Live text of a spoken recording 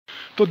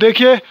तो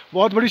देखिए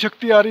बहुत बड़ी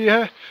शक्ति आ रही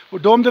है। वो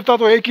डोम देवता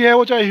तो एक ही है,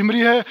 वो चाहे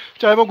हिमरी है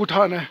चाहे वो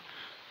गुठान है।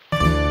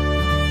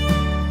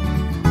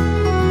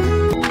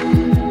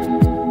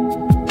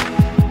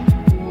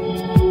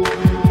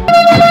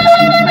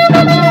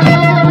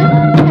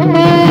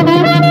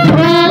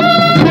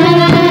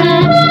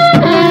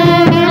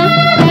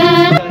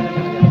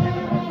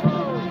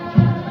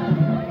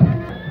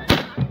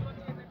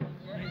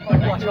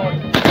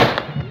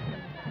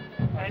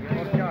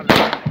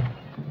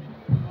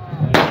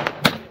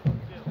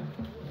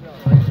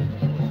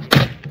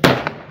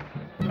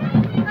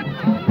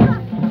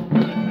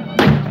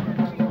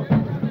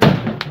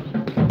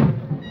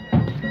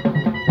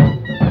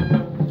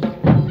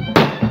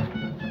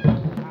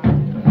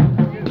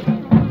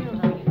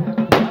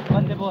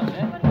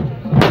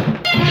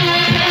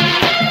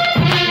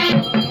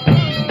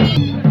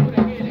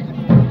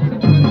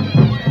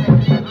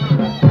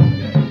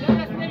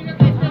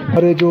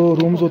 हमारे जो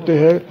रूम्स होते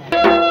हैं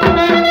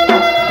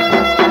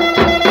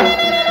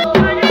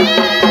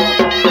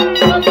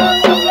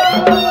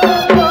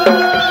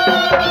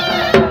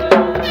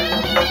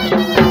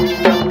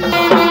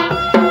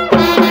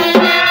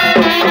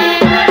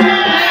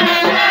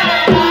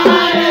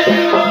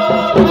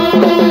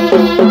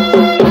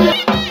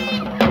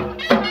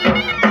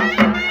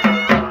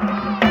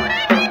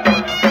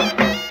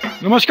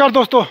नमस्कार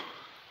दोस्तों,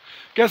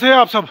 कैसे हैं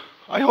आप सब?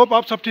 आई होप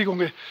आप सब ठीक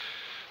होंगे।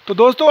 तो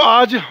दोस्तों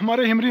आज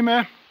हमारे हिमरी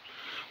में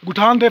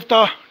गुठान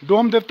देवता,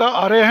 डोम देवता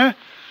आ रहे हैं।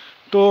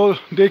 तो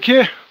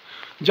देखिए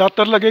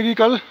जातर लगेगी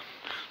कल,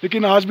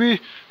 लेकिन आज भी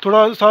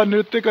थोड़ा सा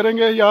नृत्य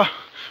करेंगे या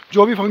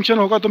जो भी फंक्शन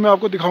होगा तो मैं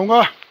आपको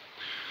दिखाऊंगा।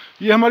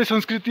 ये हमारी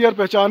संस्कृति और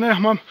पहचान है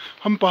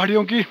हम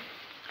पहाड़ियों की।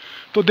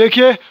 तो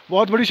देखिए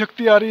बहुत बड़ी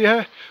शक्ति आ रही है।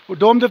 वो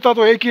डोम देवता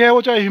तो एक ही है,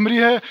 वो चाहे हिमरी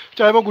है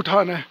चाहे वो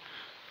गुठान है।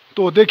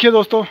 तो देखिए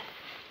दोस्तों,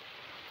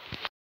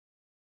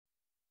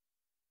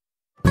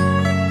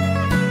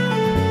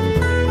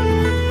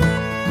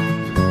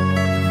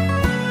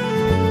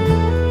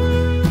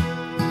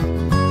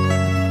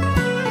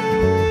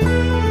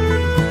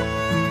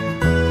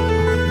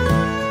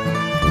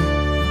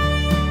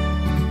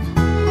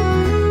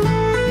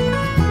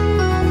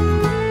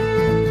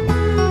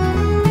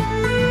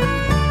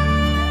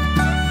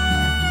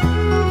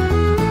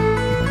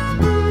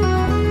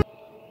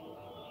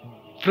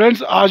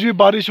 फ्रेंड्स आज भी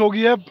बारिश हो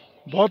गई है,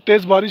 बहुत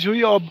तेज़ बारिश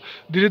हुई। अब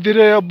धीरे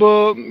धीरे अब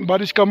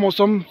बारिश का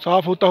मौसम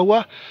साफ़ होता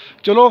हुआ।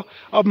 चलो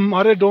अब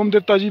हमारे डोम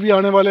देवता जी भी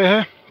आने वाले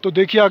हैं। तो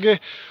देखिए आगे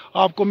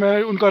आपको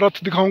मैं उनका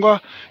रथ दिखाऊंगा।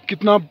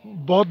 कितना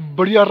बहुत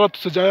बढ़िया रथ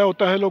सजाया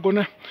होता है लोगों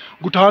ने।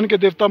 गुठान के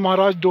देवता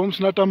महाराज डोम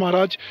सन्नाटा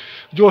महाराज,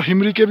 जो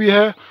हिमरी के भी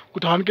है,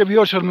 गुठान के भी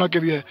और शर्मला के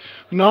भी है।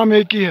 नाम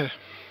एक ही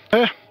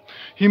है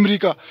हिमरी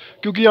का,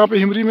 क्योंकि यहाँ पे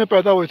हिमरी में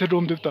पैदा हुए थे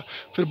डोम देवता,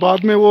 फिर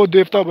बाद में वो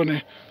देवता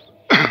बने।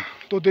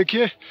 तो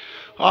देखिए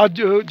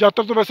आज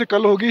जातर तो वैसे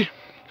कल होगी,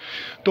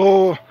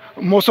 तो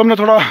मौसम ने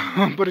थोड़ा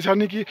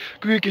परेशानी की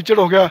क्योंकि कीचड़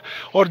हो गया।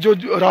 और जो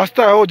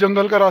रास्ता है वो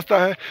जंगल का रास्ता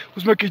है,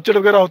 उसमें कीचड़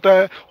वगैरह होता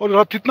है और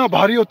रथ इतना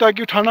भारी होता है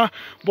कि उठाना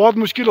बहुत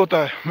मुश्किल होता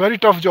है। Very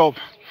tough job.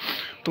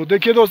 तो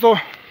देखिए दोस्तों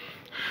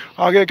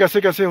आगे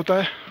कैसे कैसे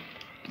होता है।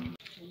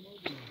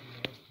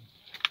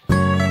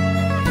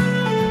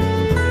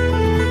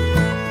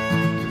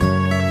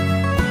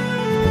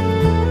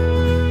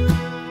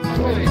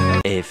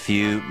 A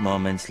few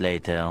moments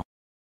later.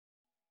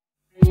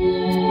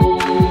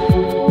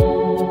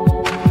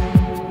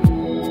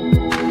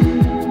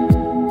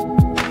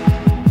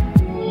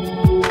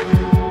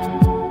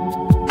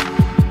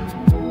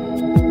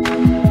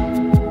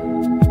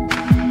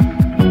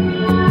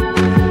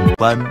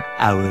 One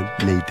hour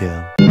later.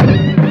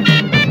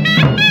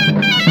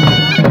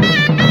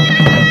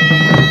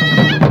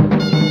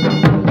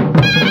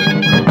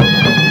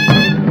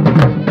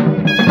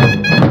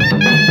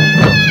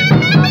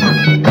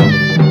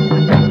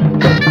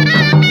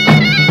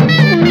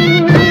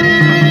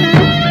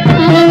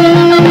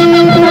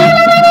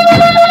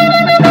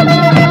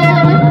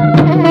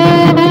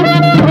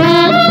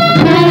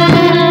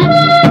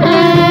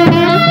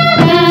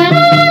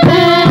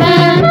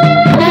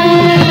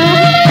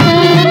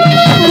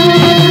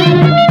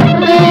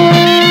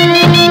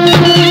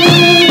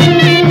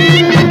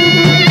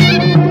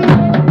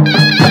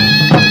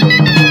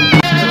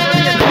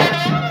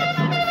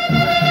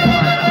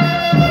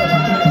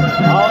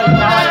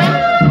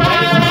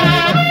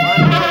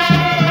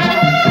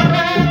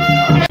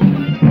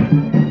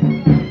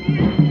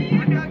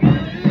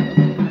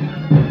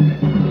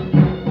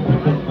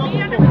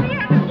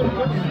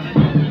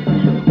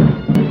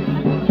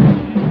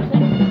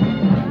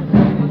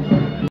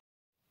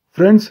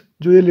 Friends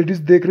जो ये लेडीज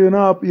देख रहे हो ना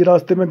आप, ये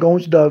रास्ते में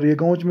गौच डाल रही है।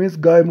 गौच मीन्स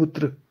गाय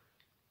मूत्र।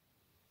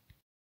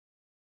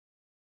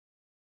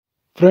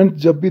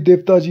 फ्रेंड्स जब भी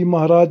देवता जी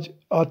महाराज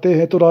आते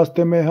हैं तो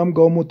रास्ते में हम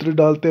गौमूत्र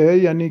डालते हैं,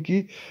 यानी कि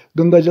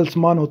गंगा जल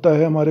स्नान होता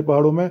है हमारे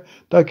पहाड़ों में,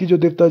 ताकि जो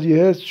देवता जी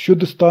है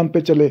शुद्ध स्थान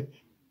पे चले।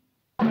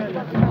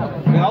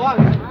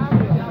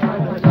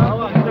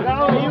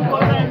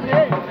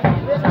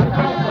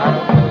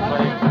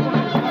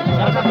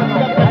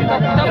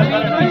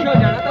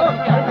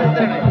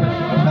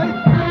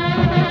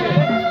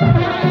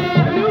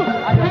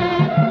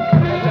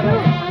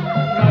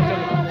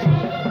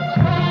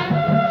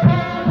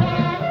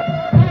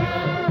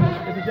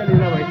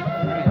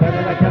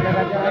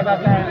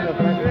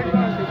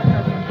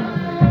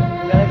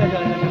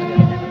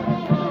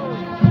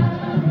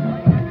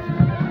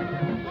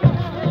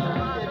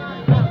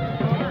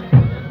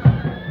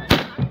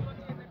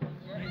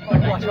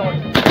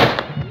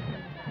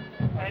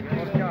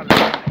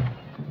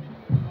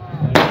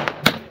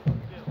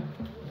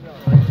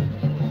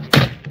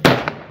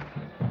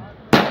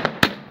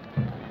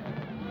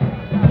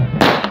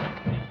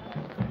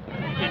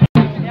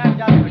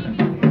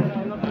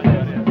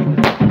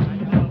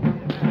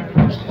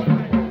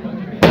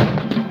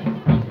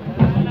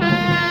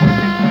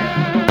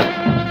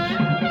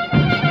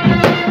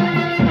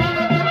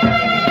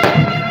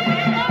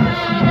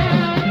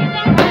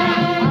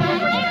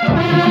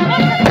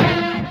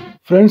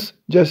 फ्रेंड्स,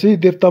 जैसे ही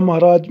देवता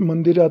महाराज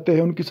मंदिर आते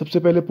हैं उनकी सबसे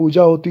पहले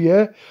पूजा होती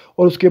है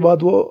और उसके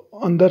बाद वो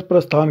अंदर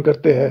प्रस्थान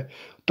करते हैं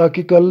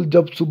ताकि कल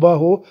जब सुबह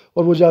हो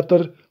और वो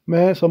जातर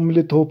में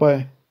सम्मिलित हो पाए।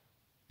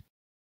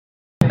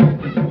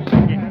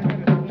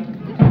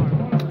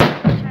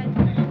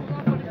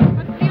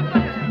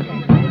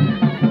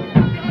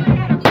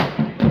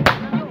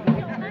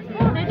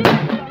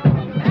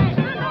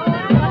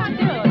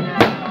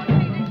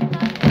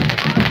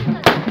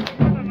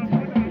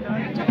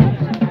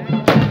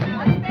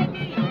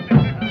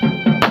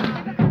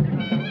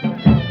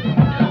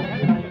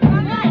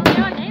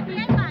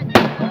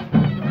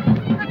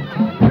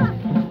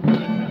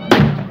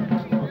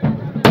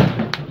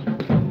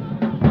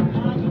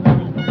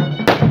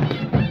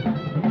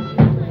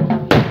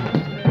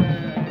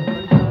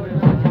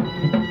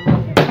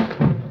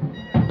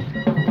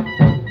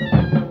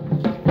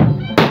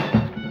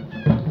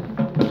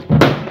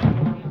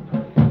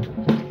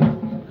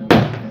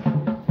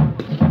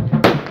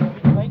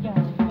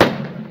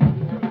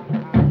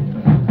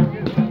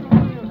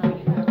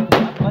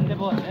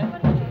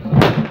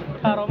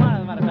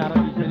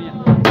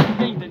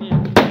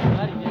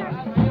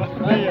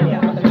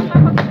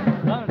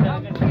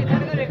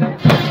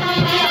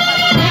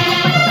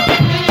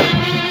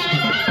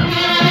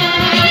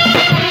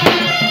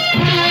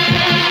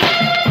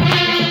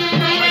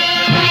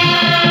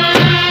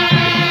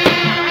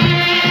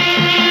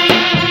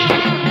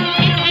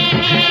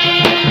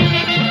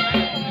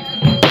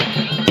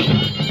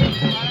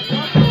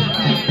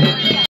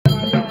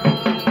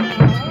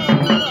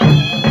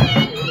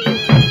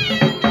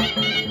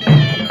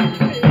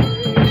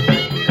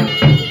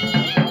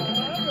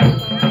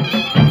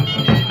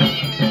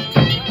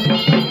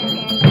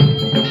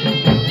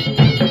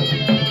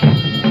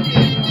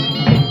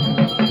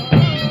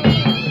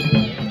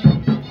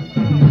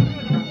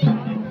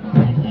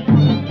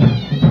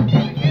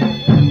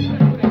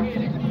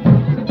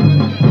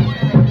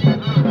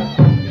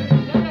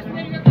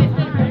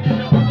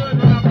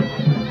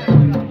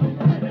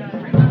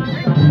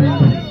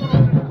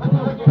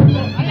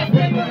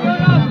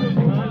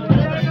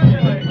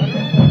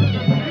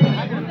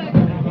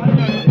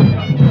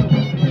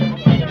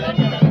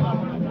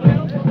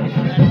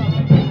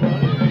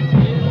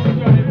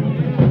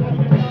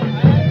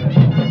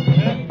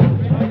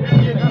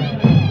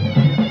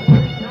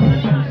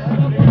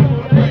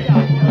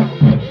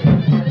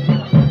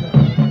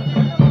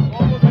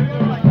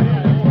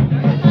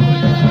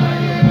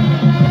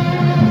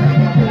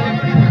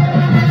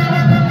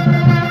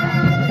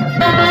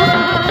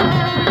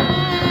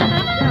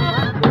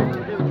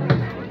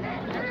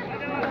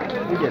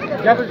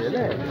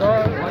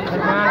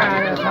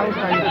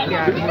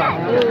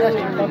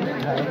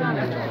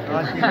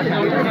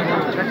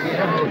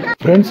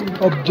 फ्रेंड्स,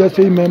 अब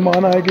जैसे ही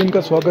मेहमान आएंगे इनका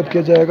स्वागत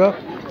किया जाएगा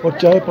और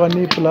चाय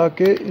पानी पिला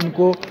के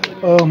इनको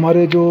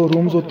हमारे जो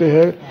रूम्स होते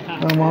हैं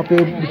वहाँ पे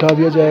बिठा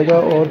दिया जाएगा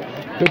और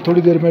फिर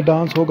थोड़ी देर में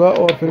डांस होगा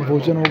और फिर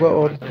भोजन होगा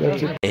और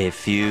A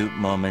few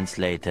moments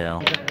later.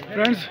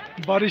 Friends,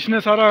 बारिश ने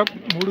सारा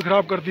मूड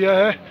ख़राब कर दिया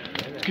है,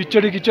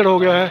 कीचड़ ही कीचड़ हो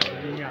गया है।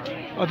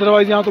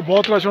 अदरवाइज़ यहाँ तो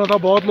बहुत रश होना था,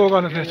 बहुत लोग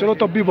आने थे। चलो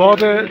तब भी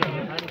बहुत है,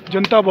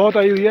 जनता बहुत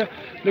आई हुई है,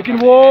 लेकिन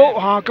वो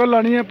हाँ कल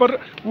आनी है पर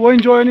वो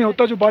एंजॉय नहीं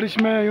होता जो बारिश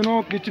में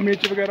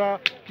किचमिच वगैरह,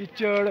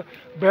 कीचड़,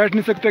 बैठ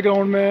नहीं सकते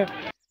ग्राउंड में,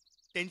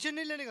 टेंशन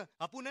नहीं लेने का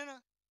अपन है ना,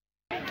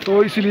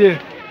 तो इसलिए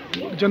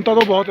जनता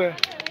तो बहुत है।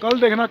 कल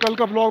देखना, कल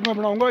का ब्लॉग मैं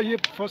बनाऊंगा, ये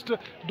फर्स्ट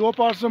 2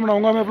 पार्ट्स में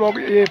बनाऊंगा मैं ब्लॉग।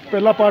 ये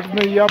पहला पार्ट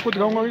में ये आपको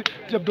दिखाऊंगा कि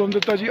जब डोम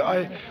देवता जी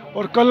आए,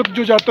 और कल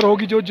जो जातर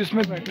होगी जो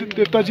जिसमें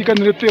देवता जी का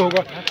नृत्य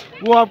होगा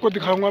वो आपको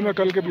दिखाऊंगा मैं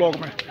कल के ब्लॉग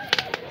में।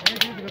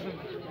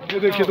 ये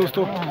देखिए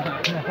दोस्तों,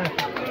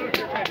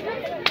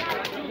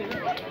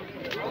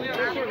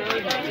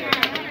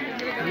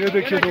 ये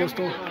देखिए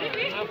दोस्तों,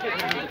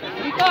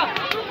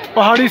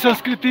 पहाड़ी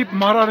संस्कृति,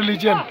 हमारा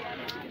रिलीजन।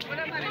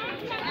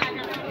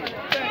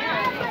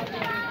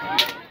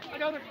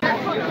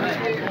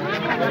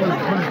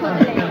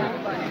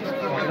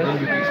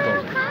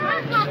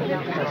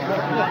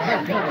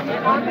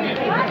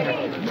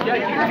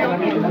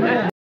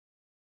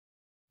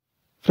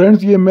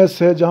 फ्रेंड्स, ये मेस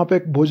है जहाँ पे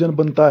एक भोजन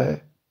बनता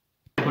है।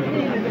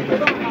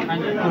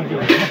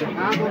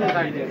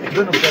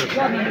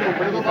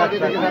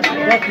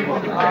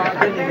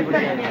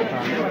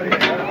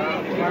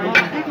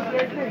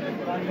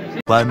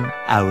 One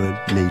hour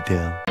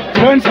later.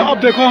 फ्रेंड्स, अब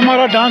देखो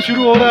हमारा डांस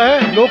शुरू हो रहा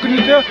है, लोक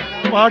नृत्य,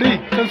 पहाड़ी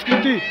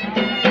संस्कृति।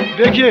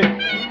 देखिए,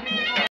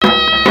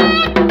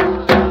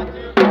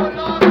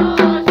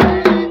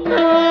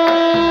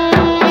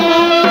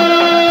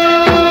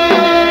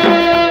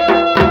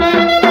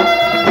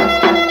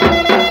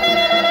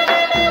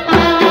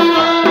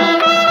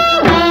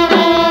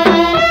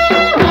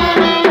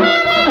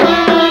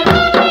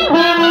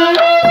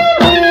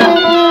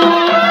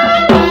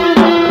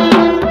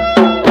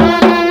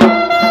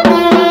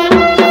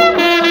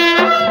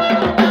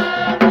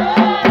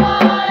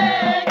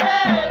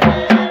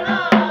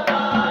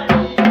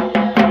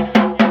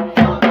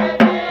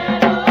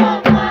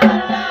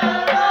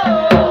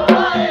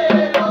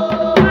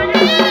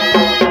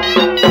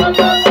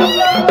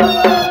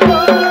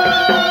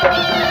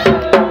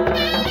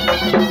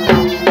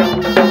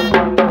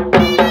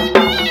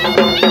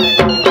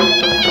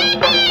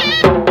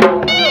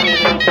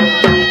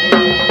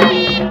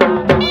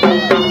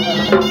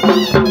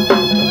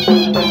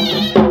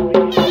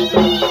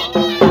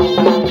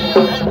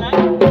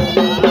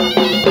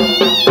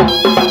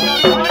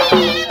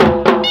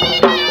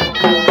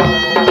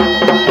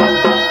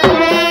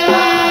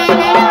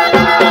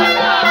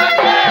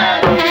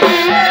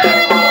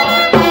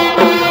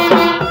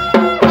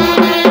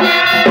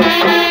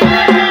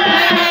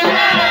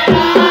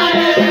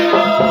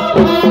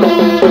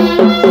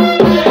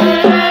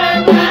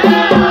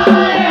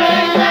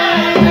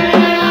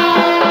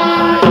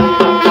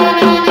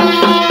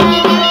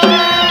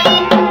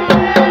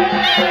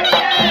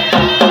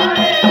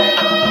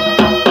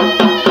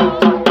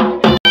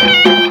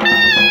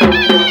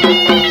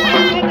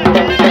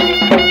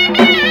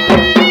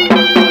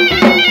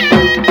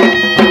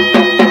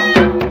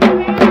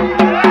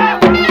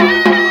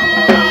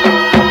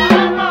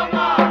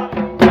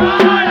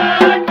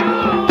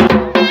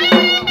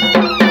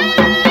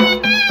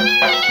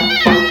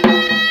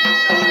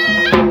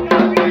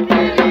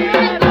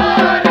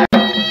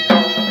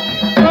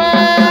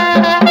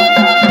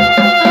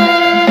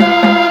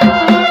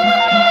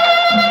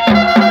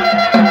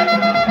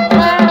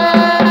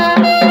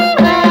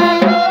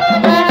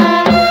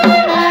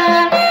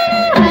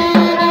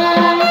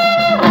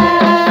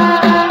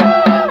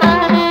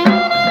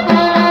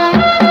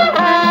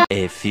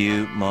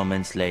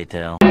 moments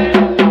later.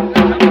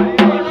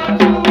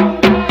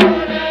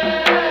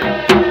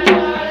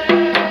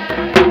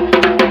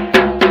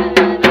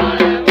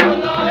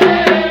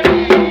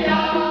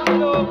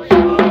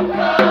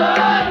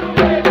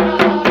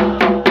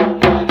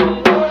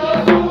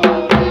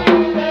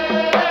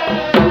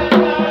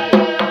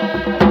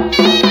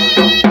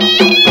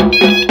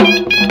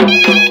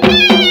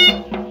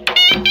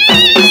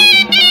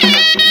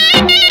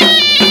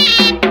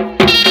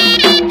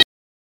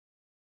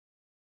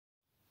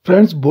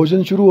 फ्रेंड्स,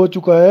 भोजन शुरू हो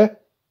चुका है।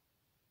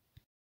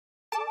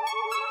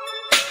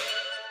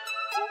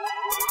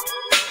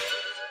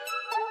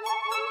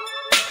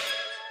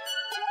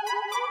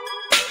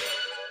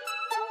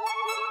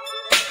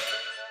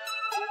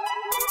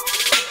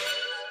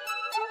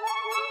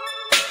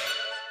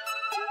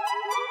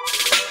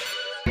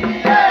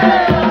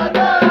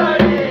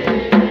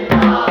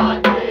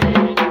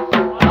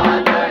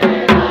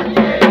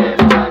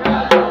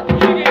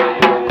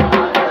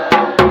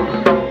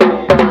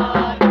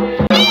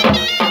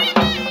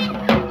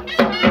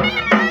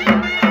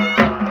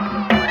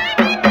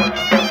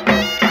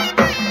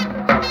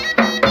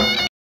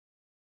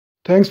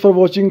 Thanks for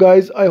watching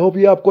guys. I hope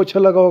ये आपको अच्छा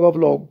लगा होगा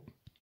व्लॉग।